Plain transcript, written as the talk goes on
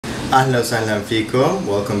أهلا وسهلا فيكم.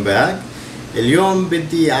 welcome back. اليوم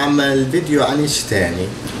بدي أعمل فيديو عن إيش تاني.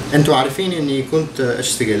 أنتوا عارفين إني كنت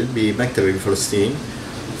أشتغل بمكتبة بفلسطين،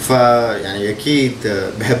 فيعني أكيد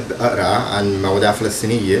بحب أقرأ عن مواضيع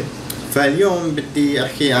فلسطينية. فاليوم بدي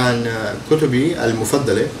أحكي عن كتبي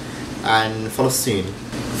المفضلة عن فلسطين.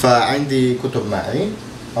 فعندي كتب معي.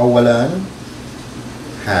 أولا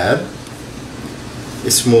هذا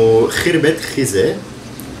اسمه خربة خزة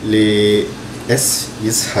لإس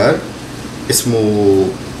يزهر، اسمه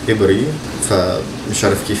إبري فمش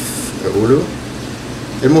عارف كيف أقوله.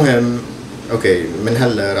 المهم أوكي، من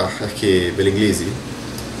هلا راح أحكي بالإنجليزي.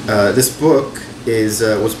 This book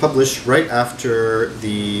was published right after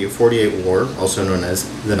the 48 War, also known as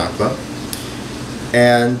the Nakba.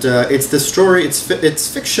 And it's the story, it's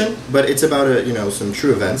fiction, but it's about some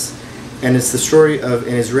true events. And it's the story of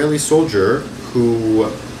an Israeli soldier who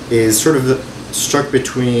is sort of stuck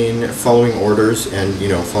between following orders and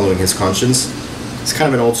following his conscience. It's kind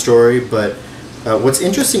of an old story, but what's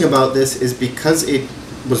interesting about this is because it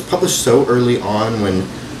was published so early on, when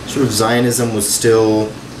sort of Zionism was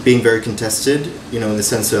still being very contested, in the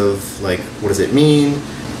sense of like, what does it mean?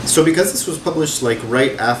 So because this was published like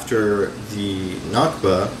right after the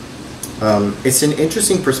Nakba, it's an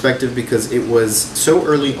interesting perspective because it was so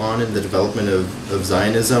early on in the development of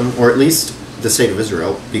Zionism, or at least the state of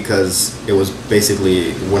Israel, because it was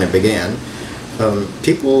basically when it began.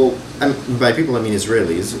 People, and by people I mean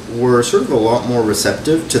Israelis, were sort of a lot more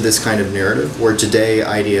receptive to this kind of narrative, where today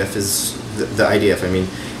IDF is, the IDF I mean,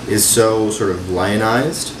 is so sort of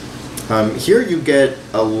lionized. Here you get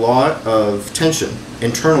a lot of tension,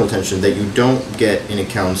 internal tension, that you don't get in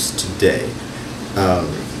accounts today.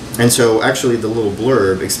 And so actually the little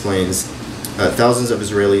blurb explains, thousands of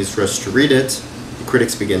Israelis rushed to read it.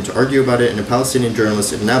 Critics began to argue about it, and a Palestinian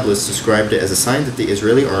journalist in Nablus described it as a sign that the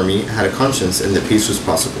Israeli army had a conscience and that peace was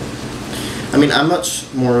possible. I mean, I'm much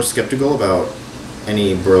more skeptical about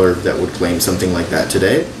any blurb that would claim something like that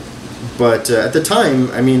today. But at the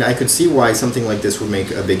time, I mean, I could see why something like this would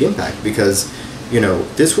make a big impact, because,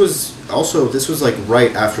 this was like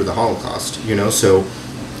right after the Holocaust, so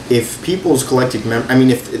if people's collective I mean,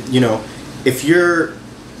 if you're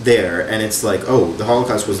there and it's like, oh, the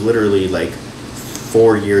Holocaust was literally like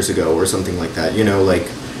 4 years ago or something like that, like,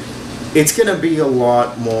 it's gonna be a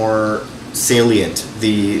lot more salient,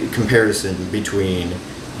 the comparison between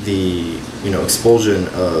the expulsion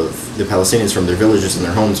of the Palestinians from their villages and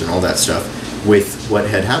their homes and all that stuff with what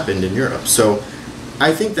had happened in Europe. So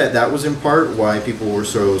I think that was in part why people were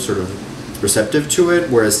so sort of receptive to it,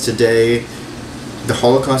 whereas today the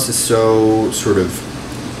Holocaust is so sort of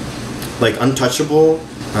like untouchable,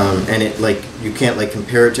 and it like you can't like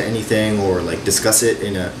compare it to anything or like discuss it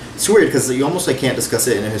in a, it's weird because you almost like can't discuss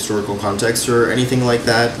it in a historical context or anything like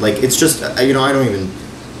that. Like, it's just I don't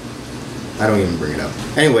even bring it up.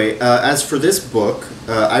 Anyway, as for this book,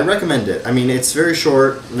 I recommend it. I mean, it's very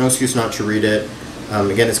short, no excuse not to read it.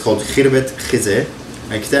 Again, it's called خربة خزة.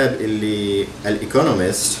 الكتاب اللي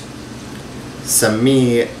الإيكونومست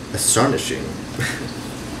سميه astonishing.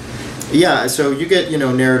 Yeah, so you get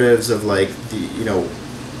narratives of like the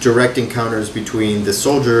direct encounters between the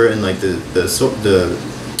soldier and like the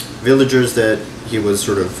villagers that he was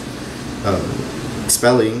sort of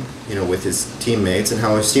expelling, with his teammates, and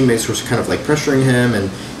how his teammates were kind of like pressuring him, and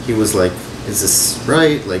he was like, is this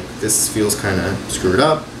right? Like, this feels kind of screwed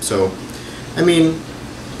up. So, I mean,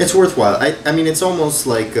 it's worthwhile. I mean, it's almost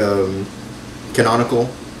like canonical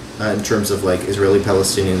in terms of like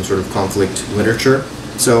Israeli-Palestinian sort of conflict literature.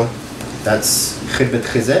 So, that's خربة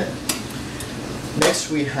خزة.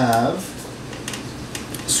 Next we have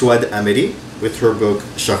Suad Amiri with her book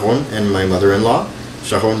Sharon and My Mother-in-Law.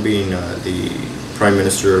 Sharon being the Prime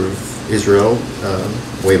Minister of Israel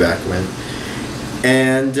way back when.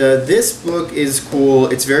 And this book is cool.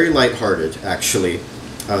 It's very lighthearted, actually.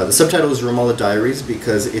 The subtitle is Ramallah Diaries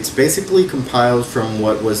because it's basically compiled from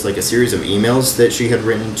what was like a series of emails that she had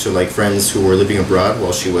written to like friends who were living abroad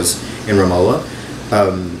while she was in Ramallah.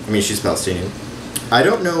 I mean, she's Palestinian. I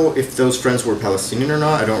don't know if those friends were Palestinian or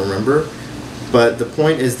not, I don't remember. But the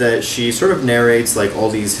point is that she sort of narrates like all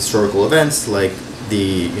these historical events, like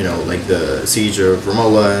the, like the siege of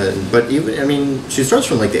Ramallah, but even, I mean, she starts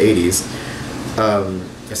from like the 80s,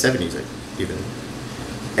 70s even.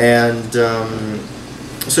 And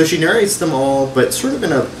so she narrates them all, but sort of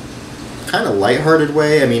in a kind of lighthearted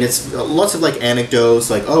way. I mean, it's lots of like anecdotes,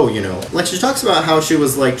 like, oh, like she talks about how she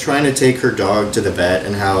was like trying to take her dog to the vet,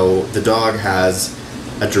 and how the dog has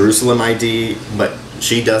a Jerusalem ID, but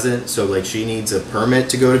she doesn't, so like she needs a permit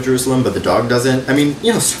to go to Jerusalem, but the dog doesn't. I mean,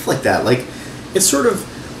 stuff like that. Like, it's sort of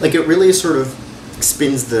like, it really sort of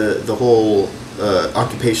spins the whole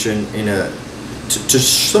occupation in a to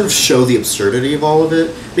sort of show the absurdity of all of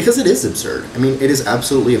it, because it is absurd. I mean, it is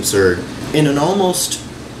absolutely absurd in an almost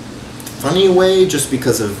funny way, just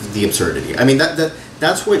because of the absurdity. I mean,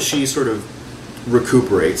 that's what she sort of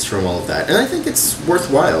recuperates from all of that, and I think it's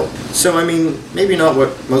worthwhile. So, I mean, maybe not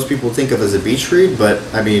what most people think of as a beach read, but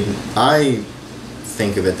I mean, I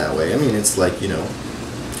think of it that way. I mean, it's like, you know,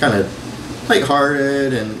 kind of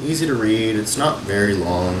lighthearted and easy to read. It's not very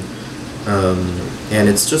long, and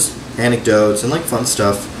it's just anecdotes and like fun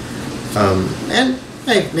stuff. And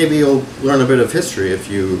hey, maybe you'll learn a bit of history if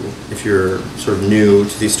you're sort of new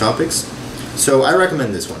to these topics. So I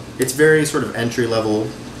recommend this one. It's very sort of entry level.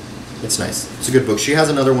 It's nice. It's a good book. She has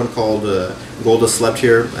another one called Golda Slept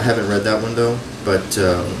Here. I haven't read that one though, but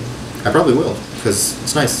I probably will, because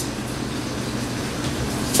it's nice.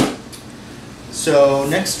 So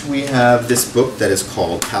next we have this book that is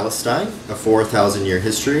called Palestine, A 4,000-Year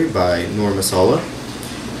History by Noor Masala.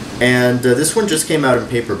 And this one just came out in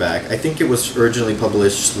paperback. I think it was originally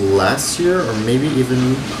published last year, or maybe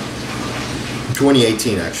even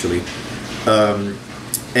 2018 actually.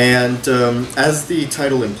 As the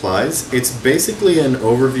title implies, it's basically an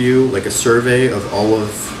overview, like a survey of all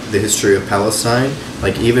of the history of Palestine,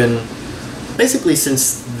 like even basically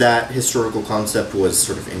since that historical concept was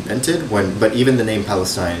sort of invented, but even the name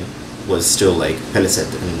Palestine was still like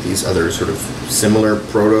Peleset and these other sort of similar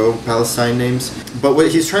proto-Palestine names. But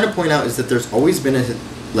what he's trying to point out is that there's always been a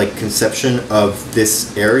like conception of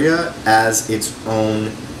this area as its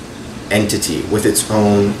own entity, with its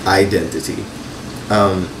own identity.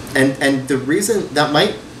 And the reason that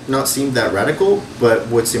might not seem that radical, but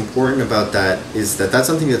what's important about that is that that's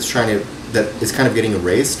something that is kind of getting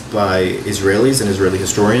erased by Israelis and Israeli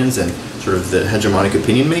historians and sort of the hegemonic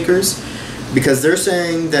opinion makers, because they're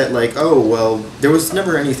saying that, like, oh, well, there was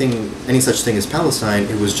never any such thing as Palestine.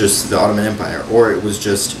 It was just the Ottoman Empire, or it was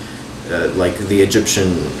just like the Egyptian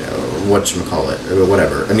whatchamacallit, or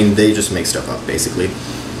whatever. I mean, they just make stuff up basically.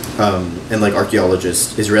 And like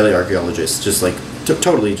Israeli archaeologists just like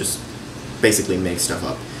totally just basically make stuff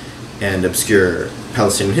up and obscure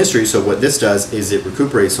Palestinian history. So what this does is it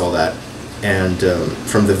recuperates all that, and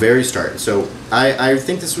from the very start. So I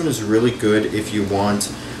think this one is really good if you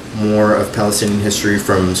want more of Palestinian history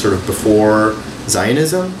from sort of before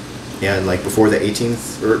Zionism and like before the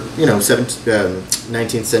 18th or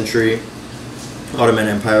 19th century Ottoman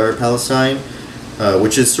Empire Palestine,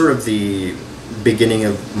 which is sort of the beginning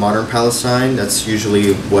of modern Palestine. That's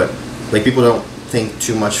usually what, like, people don't think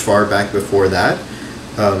too much far back before that.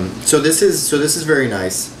 So this is very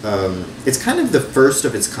nice. It's kind of the first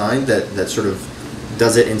of its kind that sort of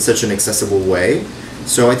does it in such an accessible way.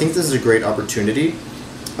 So I think this is a great opportunity.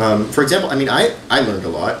 For example, I mean, I learned a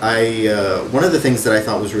lot. One of the things that I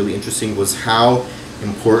thought was really interesting was how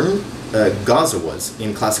important Gaza was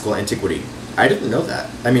in classical antiquity. I didn't know that.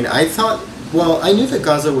 I mean, I knew that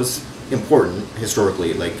Gaza was important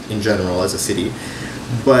historically, like in general as a city,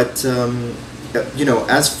 but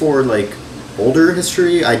as for like older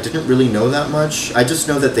history, I didn't really know that much. I just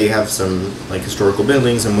know that they have some like historical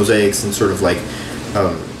buildings and mosaics and sort of like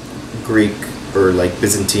Greek or like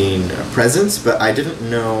Byzantine presence, but I didn't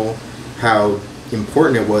know how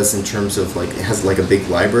important it was in terms of like it has like a big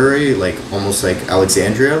library, like almost like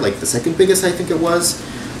Alexandria, like the second biggest I think it was.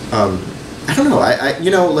 I don't know. I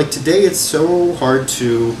like today it's so hard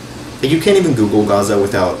to. You can't even Google Gaza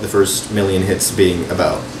without the first million hits being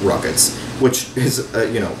about rockets, which is,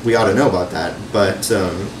 we ought to know about that. But,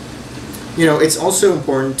 it's also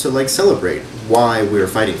important to, like, celebrate why we're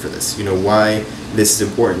fighting for this, why this is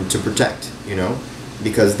important to protect,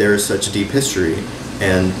 because there's such deep history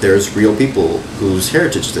and there's real people whose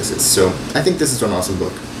heritage this is. So I think this is an awesome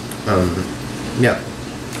book. Yeah.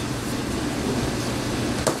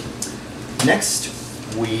 Next,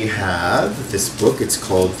 we have this book. It's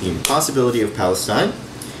called The Impossibility of Palestine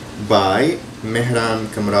by Mehran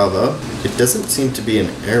Kamrava. It doesn't seem to be an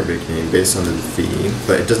Arabic name based on the V,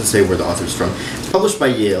 but it doesn't say where the author's from. It's published by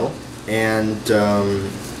Yale, and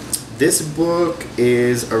this book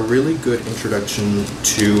is a really good introduction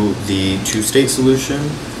to the two-state solution,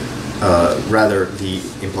 rather the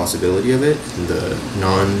impossibility of it, the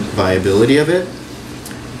non-viability of it,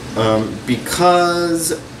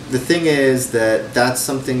 because the thing is that that's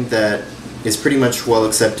something that is pretty much well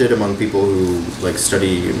accepted among people who like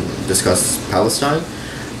study and discuss Palestine.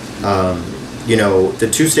 The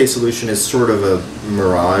two-state solution is sort of a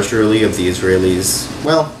mirage, really, of the Israelis.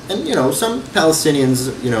 Well, and some Palestinians,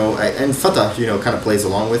 and Fatah, kind of plays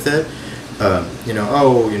along with it.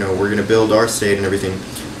 We're going to build our state and everything.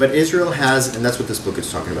 But Israel has, and that's what this book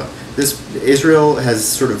is talking about. Israel has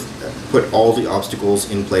sort of put all the obstacles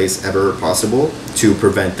in place ever possible to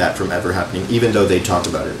prevent that from ever happening, even though they talk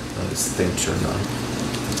about it. Oh, this thing turned on.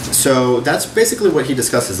 So that's basically what he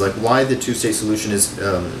discusses, like why the two-state solution is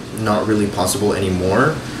not really possible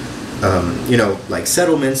anymore. You know, like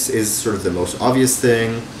settlements is sort of the most obvious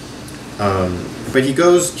thing. But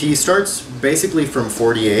he starts basically from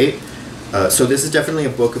 48. So this is definitely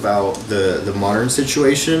a book about the modern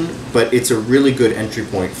situation, but it's a really good entry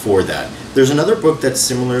point for that. There's another book that's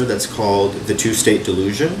similar that's called The Two-State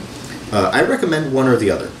Delusion. I recommend one or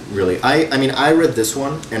the other, really. I mean, I read this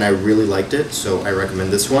one and I really liked it, so I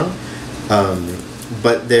recommend this one.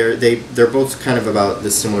 But they're both kind of about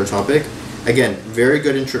this similar topic. Again, very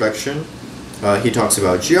good introduction. He talks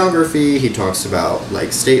about geography. He talks about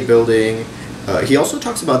like state building. He also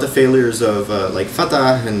talks about the failures of like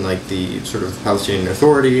Fatah and like the sort of Palestinian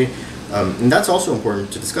Authority. And that's also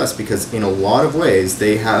important to discuss because in a lot of ways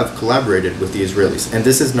they have collaborated with the Israelis. And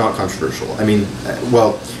this is not controversial. I mean,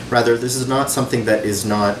 well, rather this is not something that is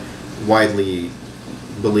not widely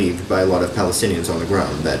believed by a lot of Palestinians on the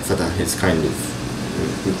ground, that Fatah is kind of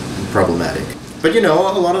problematic. But you know,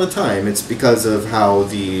 a lot of the time it's because of how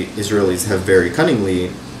the Israelis have very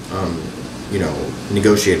cunningly you know,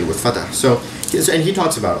 negotiated with Fatah. So, and he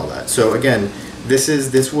talks about all that. So again,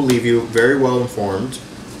 this will leave you very well informed.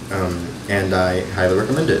 And I highly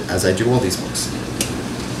recommend it, as I do all these books.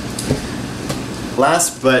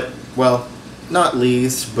 Last but, well, not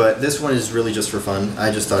least, but this one is really just for fun.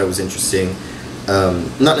 I just thought it was interesting.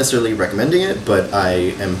 Not necessarily recommending it, but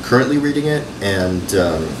I am currently reading it, and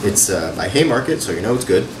it's by Haymarket, so you know it's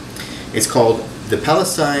good. It's called The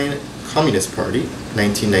Palestine Communist Party,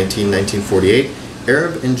 1919-1948,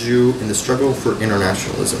 Arab and Jew in the Struggle for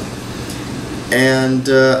Internationalism. And,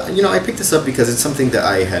 you know, I picked this up because it's something that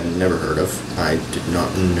I had never heard of. I did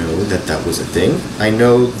not know that that was a thing. I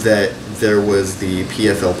know that there was the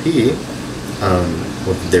PFLP,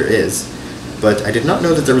 well, there is, but I did not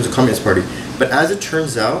know that there was a Communist Party. But as it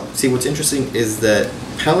turns out, see, what's interesting is that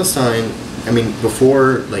Palestine, I mean,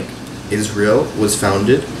 before, like, Israel was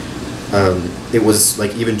founded, it was,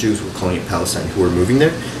 like, even Jews were calling it Palestine who were moving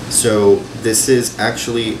there. So this is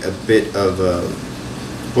actually a bit of a...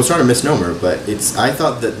 well, it's not a misnomer, but I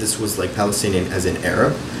thought that this was like Palestinian as in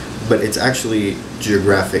Arab, but it's actually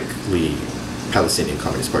geographically Palestinian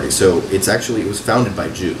Communist Party. So it was founded by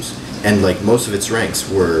Jews, and like most of its ranks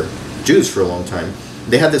were Jews for a long time.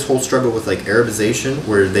 They had this whole struggle with like Arabization,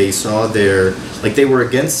 where they saw they were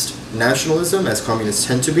against nationalism, as communists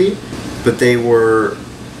tend to be, but they were,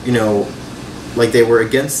 you know, like they were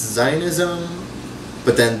against Zionism.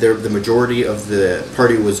 But then the majority of the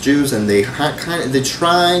party was Jews, and they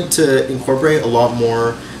tried to incorporate a lot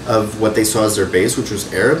more of what they saw as their base, which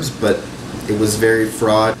was Arabs, but it was very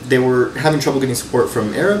fraught. They were having trouble getting support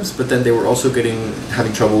from Arabs, but then they were also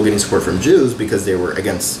having trouble getting support from Jews because they were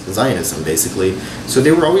against Zionism, basically. So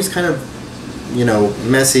they were always kind of, you know,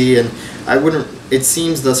 messy, and it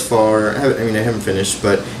seems thus far, I mean, I haven't finished,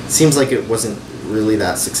 but it seems like it wasn't really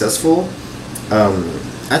that successful.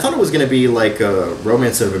 I thought it was going to be like a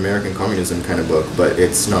Romance of American Communism kind of book, but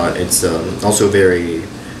it's not. It's also very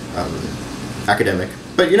academic.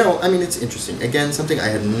 But, you know, I mean, it's interesting. Again, something I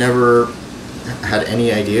had never had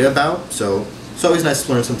any idea about, so it's always nice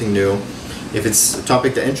to learn something new. If it's a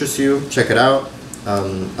topic that interests you, check it out.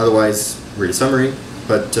 Otherwise, read a summary.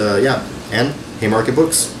 But, yeah, and Haymarket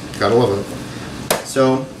books. Gotta love them.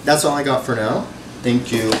 So, that's all I got for now.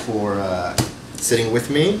 Thank you for sitting with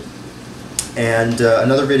me. And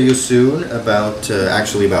another video soon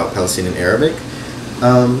actually about Palestinian Arabic.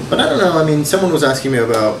 But I don't know, I mean, someone was asking me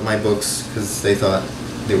about my books because they thought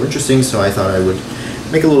they were interesting, so I thought I would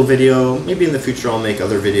make a little video. Maybe in the future I'll make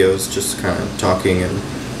other videos just kind of talking and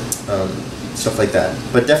stuff like that.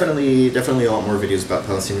 But definitely a lot more videos about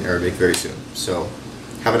Palestinian Arabic very soon. So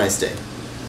have a nice day.